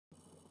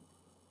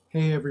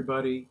Hey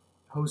everybody,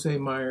 Jose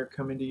Mier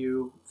coming to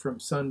you from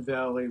Sun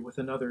Valley with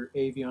another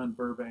Avion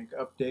Burbank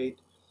update.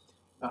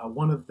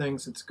 One of the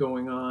things that's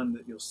going on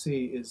that you'll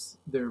see is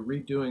they're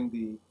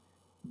redoing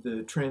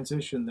the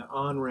transition, the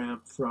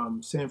on-ramp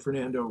from San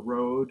Fernando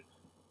Road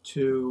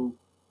to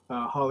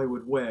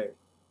Hollywood Way.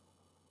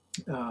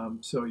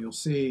 So you'll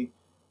see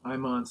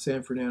I'm on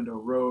San Fernando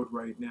Road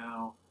right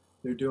now.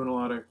 They're doing a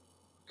lot of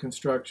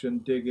construction,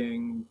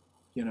 digging,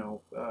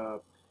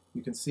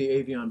 you can see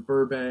Avion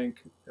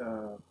Burbank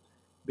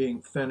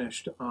being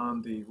finished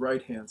on the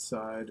right-hand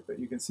side, but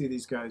you can see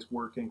these guys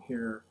working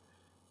here.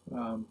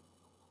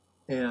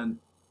 And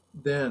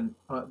then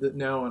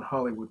now on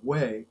Hollywood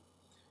Way,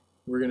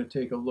 we're going to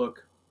take a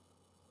look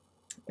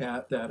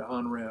at that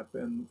on-ramp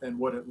and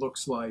what it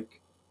looks like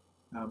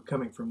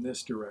coming from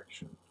this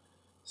direction.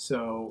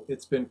 So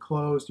it's been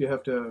closed. You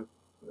have to,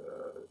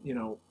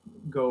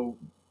 go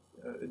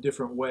a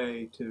different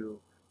way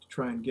to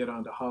try and get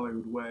onto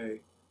Hollywood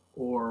Way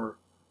or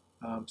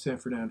San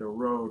Fernando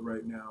Road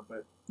right now,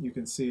 but you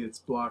can see it's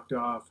blocked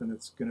off and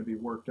it's going to be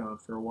worked on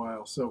for a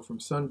while. So from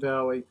Sun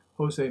Valley,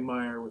 Jose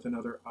Mier with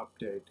another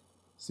update.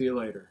 See you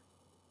later.